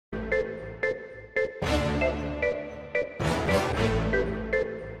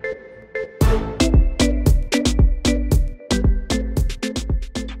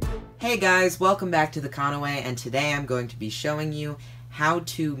Hey guys, welcome back to the Conaway, and today I'm going to be showing you how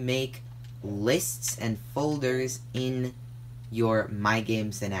to make lists and folders in your My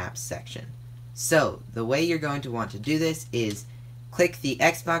Games and Apps section. So, the way you're going to want to do this is click the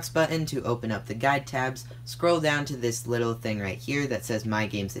Xbox button to open up the guide tabs, scroll down to this little thing right here that says My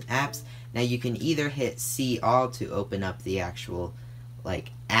Games and Apps. Now you can either hit See All to open up the actual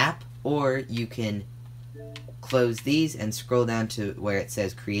app, or you can close these and scroll down to where it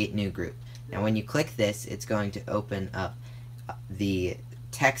says Create New Group. Now when you click this, it's going to open up the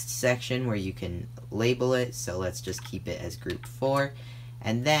text section where you can label it, so let's just keep it as Group 4.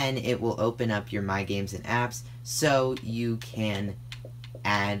 And then it will open up your My Games and Apps, so you can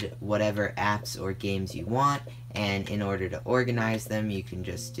add whatever apps or games you want, and in order to organize them, you can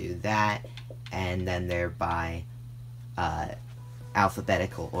just do that, and then they're by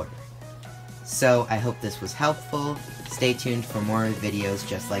alphabetical order. So, I hope this was helpful. Stay tuned for more videos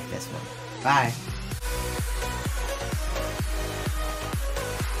just like this one. Bye!